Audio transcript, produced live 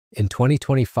In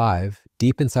 2025,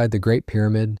 deep inside the Great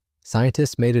Pyramid,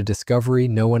 scientists made a discovery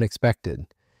no one expected.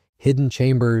 Hidden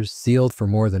chambers, sealed for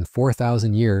more than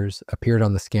 4,000 years, appeared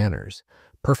on the scanners,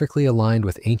 perfectly aligned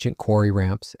with ancient quarry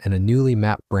ramps and a newly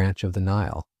mapped branch of the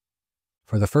Nile.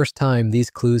 For the first time, these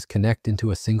clues connect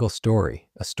into a single story,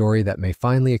 a story that may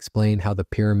finally explain how the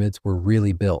pyramids were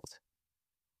really built.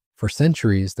 For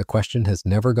centuries, the question has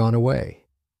never gone away.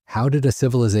 How did a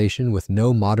civilization with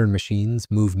no modern machines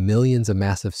move millions of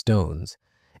massive stones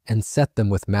and set them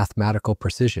with mathematical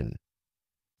precision?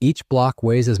 Each block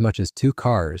weighs as much as 2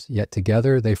 cars, yet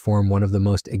together they form one of the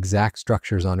most exact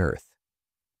structures on Earth.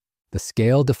 The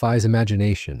scale defies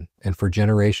imagination, and for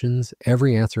generations,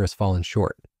 every answer has fallen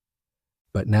short.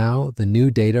 But now, the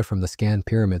new data from the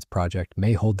ScanPyramids Project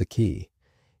may hold the key.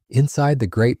 Inside the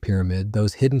Great Pyramid,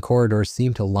 those hidden corridors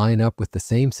seem to line up with the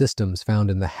same systems found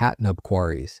in the Hatnub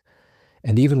quarries,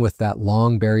 and even with that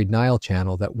long buried Nile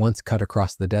channel that once cut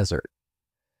across the desert.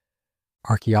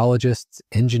 Archaeologists,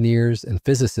 engineers, and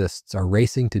physicists are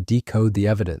racing to decode the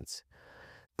evidence.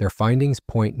 Their findings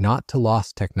point not to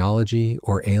lost technology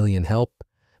or alien help,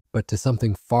 but to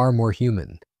something far more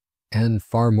human and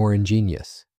far more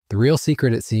ingenious. The real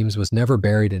secret, it seems, was never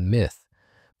buried in myth,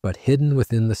 but hidden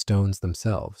within the stones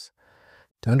themselves.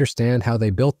 To understand how they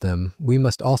built them, we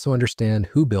must also understand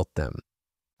who built them.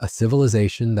 A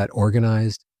civilization that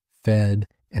organized, fed,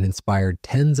 and inspired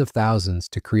tens of thousands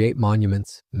to create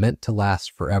monuments meant to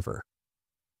last forever.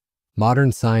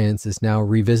 Modern science is now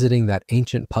revisiting that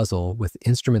ancient puzzle with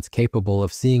instruments capable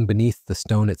of seeing beneath the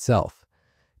stone itself,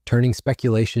 turning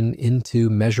speculation into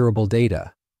measurable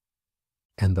data.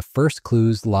 And the first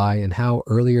clues lie in how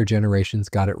earlier generations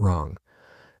got it wrong.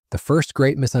 The first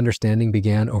great misunderstanding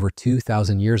began over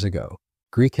 2,000 years ago.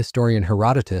 Greek historian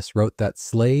Herodotus wrote that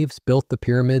slaves built the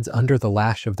pyramids under the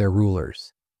lash of their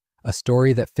rulers, a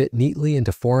story that fit neatly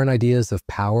into foreign ideas of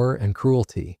power and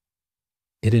cruelty.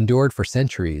 It endured for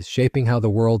centuries, shaping how the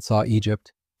world saw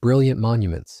Egypt, brilliant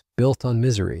monuments built on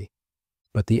misery.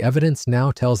 But the evidence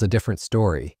now tells a different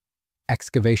story.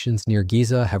 Excavations near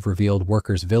Giza have revealed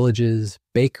workers' villages,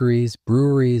 bakeries,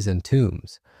 breweries, and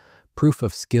tombs, proof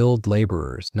of skilled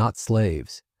laborers, not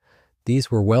slaves. These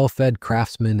were well-fed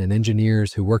craftsmen and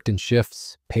engineers who worked in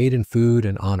shifts, paid in food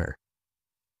and honor.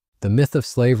 The myth of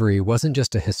slavery wasn't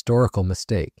just a historical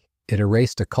mistake. It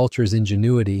erased a culture's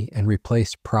ingenuity and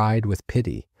replaced pride with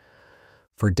pity.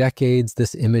 For decades,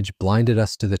 this image blinded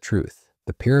us to the truth.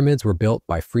 The pyramids were built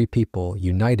by free people,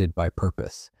 united by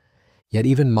purpose. Yet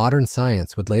even modern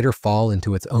science would later fall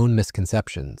into its own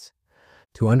misconceptions.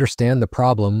 To understand the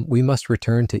problem, we must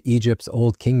return to Egypt's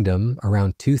Old Kingdom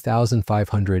around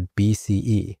 2500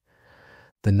 BCE.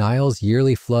 The Nile's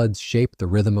yearly floods shaped the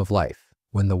rhythm of life.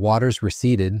 When the waters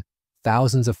receded,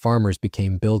 thousands of farmers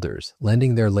became builders,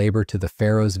 lending their labor to the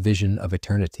pharaoh's vision of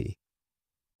eternity.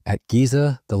 At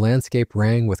Giza, the landscape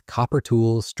rang with copper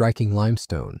tools striking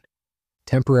limestone.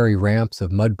 Temporary ramps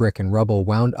of mud brick and rubble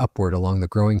wound upward along the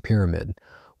growing pyramid,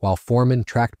 while foremen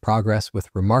tracked progress with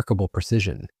remarkable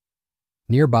precision.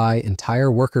 Nearby, entire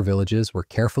worker villages were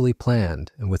carefully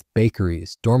planned, and with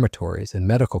bakeries, dormitories, and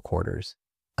medical quarters,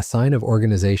 a sign of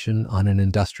organization on an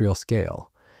industrial scale.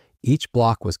 Each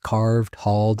block was carved,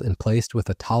 hauled, and placed with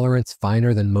a tolerance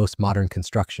finer than most modern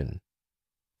construction.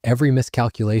 Every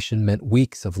miscalculation meant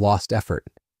weeks of lost effort.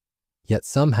 Yet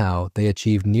somehow they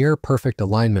achieved near-perfect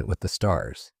alignment with the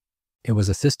stars. It was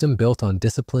a system built on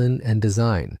discipline and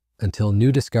design until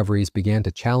new discoveries began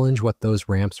to challenge what those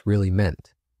ramps really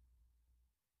meant.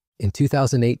 In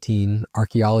 2018,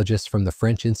 archaeologists from the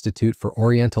French Institute for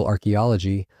Oriental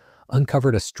Archaeology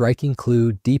uncovered a striking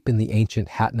clue deep in the ancient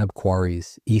Hatnub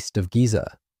quarries east of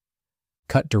Giza.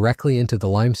 Cut directly into the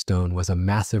limestone was a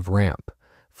massive ramp,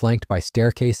 flanked by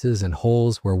staircases and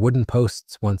holes where wooden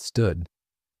posts once stood.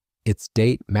 Its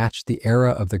date matched the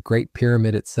era of the Great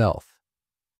Pyramid itself.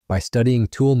 By studying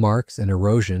tool marks and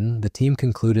erosion, the team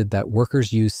concluded that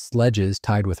workers used sledges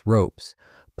tied with ropes,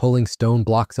 pulling stone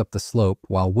blocks up the slope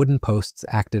while wooden posts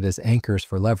acted as anchors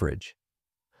for leverage.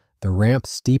 The ramp's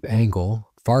steep angle,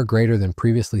 far greater than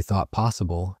previously thought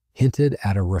possible, hinted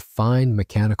at a refined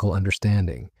mechanical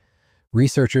understanding.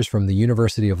 Researchers from the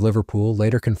University of Liverpool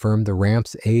later confirmed the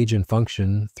ramp's age and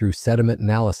function through sediment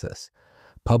analysis,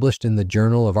 published in the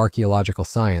Journal of Archaeological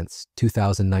Science,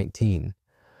 2019.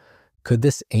 Could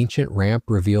this ancient ramp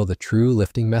reveal the true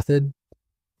lifting method?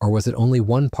 Or was it only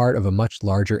one part of a much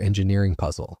larger engineering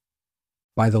puzzle?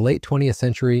 By the late 20th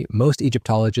century, most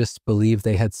Egyptologists believed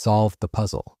they had solved the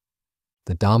puzzle.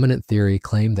 The dominant theory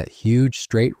claimed that huge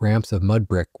straight ramps of mud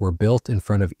brick were built in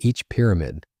front of each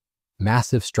pyramid,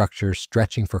 massive structures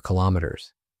stretching for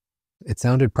kilometers. It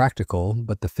sounded practical,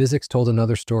 but the physics told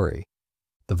another story.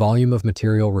 The volume of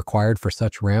material required for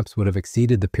such ramps would have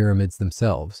exceeded the pyramids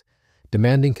themselves,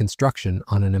 demanding construction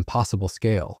on an impossible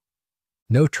scale.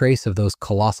 No trace of those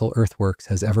colossal earthworks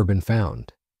has ever been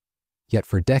found. Yet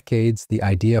for decades, the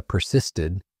idea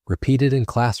persisted, repeated in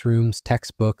classrooms,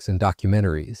 textbooks, and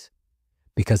documentaries,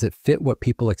 because it fit what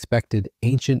people expected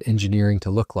ancient engineering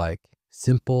to look like: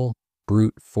 simple,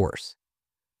 brute force.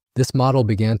 This model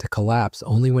began to collapse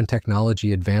only when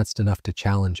technology advanced enough to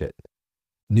challenge it.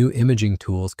 New imaging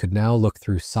tools could now look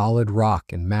through solid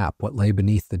rock and map what lay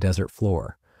beneath the desert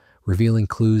floor, revealing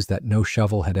clues that no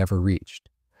shovel had ever reached.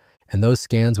 And those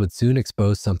scans would soon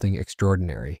expose something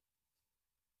extraordinary.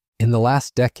 In the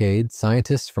last decade,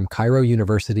 scientists from Cairo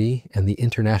University and the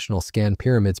International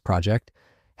ScanPyramids Project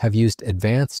have used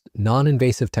advanced,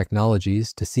 non-invasive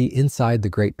technologies to see inside the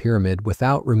Great Pyramid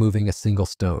without removing a single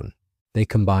stone. They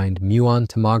combined Muon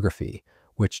tomography,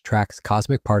 which tracks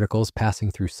cosmic particles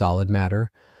passing through solid matter,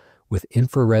 with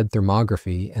infrared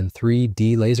thermography and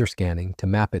 3D laser scanning to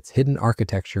map its hidden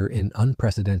architecture in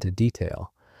unprecedented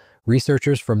detail.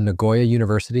 Researchers from Nagoya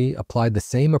University applied the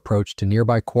same approach to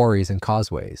nearby quarries and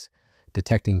causeways,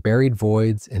 detecting buried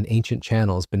voids and ancient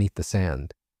channels beneath the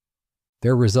sand.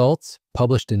 Their results,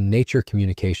 published in Nature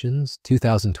Communications,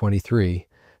 2023,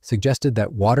 suggested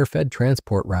that water-fed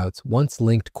transport routes once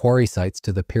linked quarry sites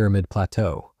to the pyramid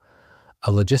plateau,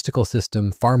 a logistical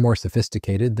system far more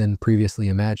sophisticated than previously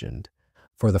imagined.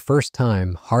 For the first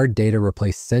time, hard data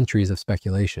replaced centuries of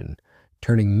speculation,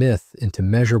 turning myth into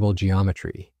measurable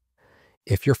geometry.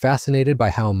 If you're fascinated by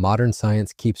how modern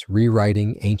science keeps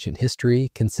rewriting ancient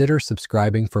history, consider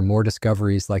subscribing for more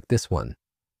discoveries like this one.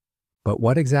 But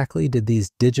what exactly did these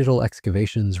digital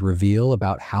excavations reveal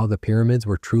about how the pyramids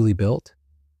were truly built?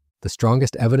 The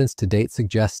strongest evidence to date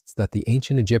suggests that the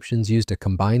ancient Egyptians used a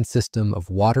combined system of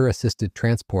water-assisted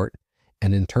transport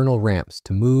and internal ramps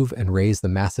to move and raise the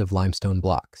massive limestone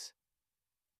blocks.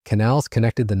 Canals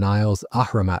connected the Nile's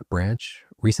Ahramat branch,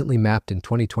 recently mapped in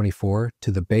 2024,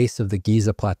 to the base of the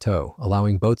Giza plateau,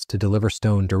 allowing boats to deliver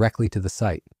stone directly to the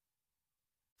site.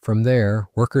 From there,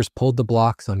 workers pulled the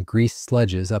blocks on greased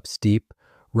sledges up steep,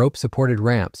 rope-supported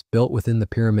ramps built within the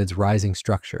pyramid's rising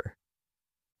structure.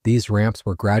 These ramps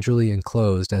were gradually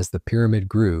enclosed as the pyramid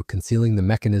grew, concealing the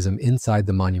mechanism inside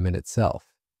the monument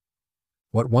itself.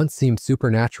 What once seemed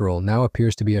supernatural now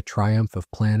appears to be a triumph of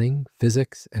planning,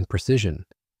 physics, and precision,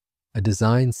 a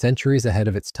design centuries ahead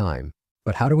of its time.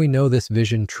 But how do we know this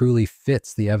vision truly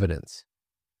fits the evidence?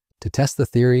 To test the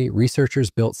theory, researchers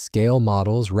built scale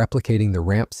models replicating the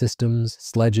ramp systems,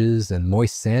 sledges, and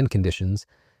moist sand conditions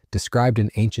described in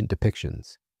ancient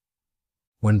depictions.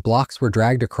 When blocks were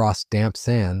dragged across damp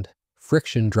sand,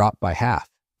 friction dropped by half,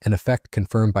 an effect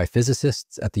confirmed by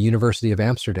physicists at the University of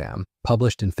Amsterdam,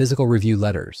 published in Physical Review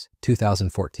Letters,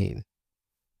 2014.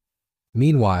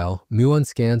 Meanwhile, Muon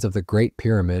scans of the Great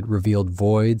Pyramid revealed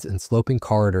voids and sloping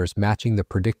corridors matching the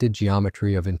predicted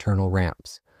geometry of internal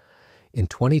ramps. In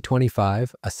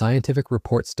 2025, a scientific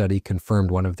report study confirmed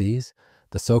one of these,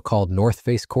 the so-called North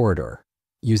Face Corridor,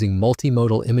 using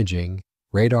multimodal imaging,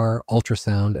 radar,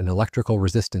 ultrasound, and electrical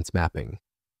resistance mapping.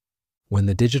 When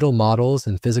the digital models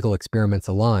and physical experiments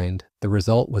aligned, the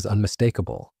result was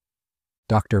unmistakable.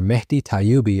 Dr. Mehdi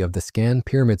Tayyubi of the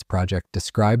ScanPyramids Project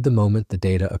described the moment the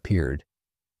data appeared.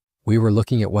 "We were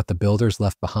looking at what the builders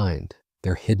left behind,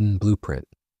 their hidden blueprint."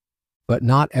 But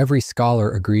not every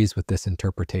scholar agrees with this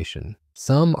interpretation.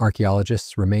 Some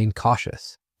archaeologists remain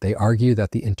cautious. They argue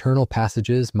that the internal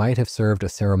passages might have served a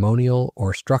ceremonial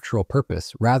or structural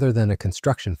purpose rather than a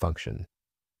construction function.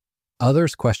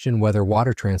 Others question whether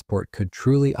water transport could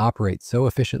truly operate so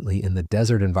efficiently in the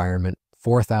desert environment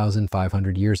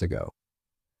 4,500 years ago.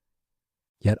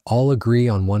 Yet all agree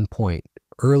on one point: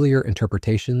 earlier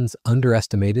interpretations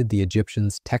underestimated the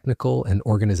Egyptians' technical and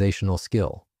organizational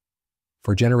skill.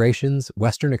 For generations,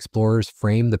 Western explorers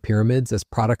framed the pyramids as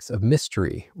products of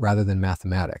mystery rather than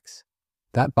mathematics.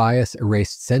 That bias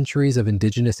erased centuries of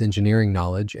indigenous engineering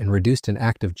knowledge and reduced an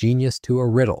act of genius to a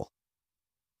riddle.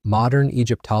 Modern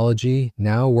Egyptology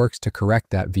now works to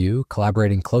correct that view,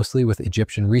 collaborating closely with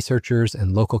Egyptian researchers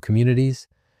and local communities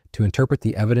to interpret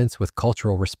the evidence with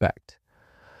cultural respect.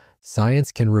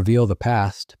 Science can reveal the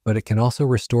past, but it can also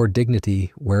restore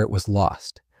dignity where it was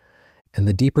lost. And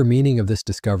the deeper meaning of this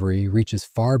discovery reaches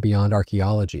far beyond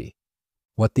archaeology.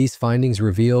 What these findings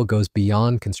reveal goes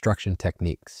beyond construction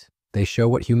techniques. They show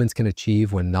what humans can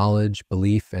achieve when knowledge,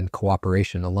 belief, and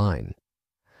cooperation align.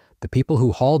 The people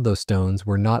who hauled those stones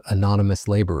were not anonymous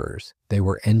laborers. They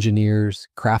were engineers,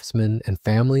 craftsmen, and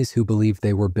families who believed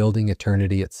they were building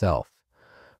eternity itself.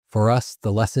 For us,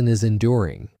 the lesson is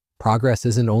enduring. Progress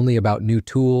isn't only about new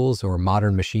tools or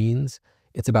modern machines,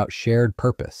 it's about shared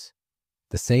purpose.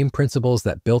 The same principles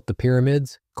that built the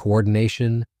pyramids,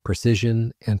 coordination,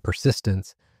 precision, and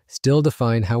persistence, still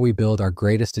define how we build our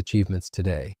greatest achievements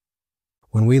today.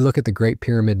 When we look at the Great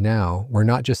Pyramid now, we're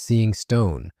not just seeing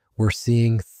stone, we're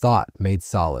seeing thought made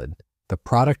solid, the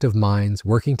product of minds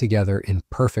working together in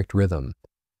perfect rhythm.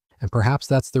 And perhaps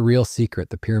that's the real secret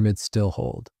the pyramids still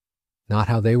hold. Not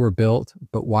how they were built,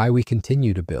 but why we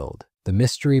continue to build. The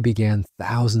mystery began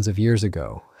thousands of years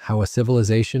ago, how a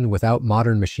civilization without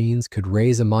modern machines could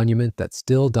raise a monument that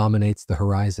still dominates the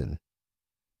horizon.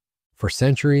 For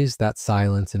centuries, that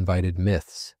silence invited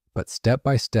myths, but step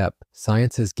by step,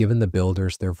 science has given the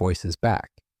builders their voices back.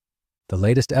 The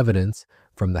latest evidence,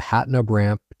 from the Hatnub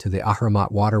ramp to the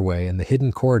Ahramat Waterway and the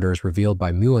hidden corridors revealed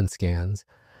by Muon scans,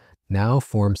 now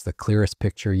forms the clearest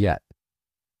picture yet.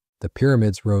 The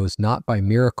pyramids rose not by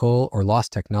miracle or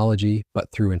lost technology,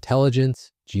 but through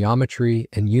intelligence, geometry,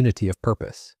 and unity of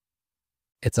purpose.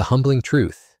 It's a humbling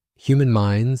truth. Human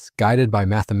minds, guided by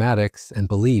mathematics and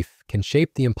belief, can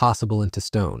shape the impossible into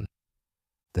stone.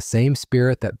 The same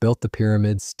spirit that built the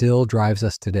pyramids still drives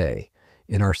us today,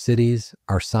 in our cities,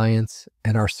 our science,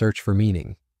 and our search for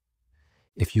meaning.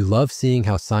 If you love seeing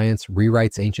how science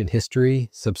rewrites ancient history,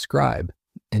 subscribe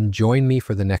and join me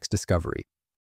for the next discovery.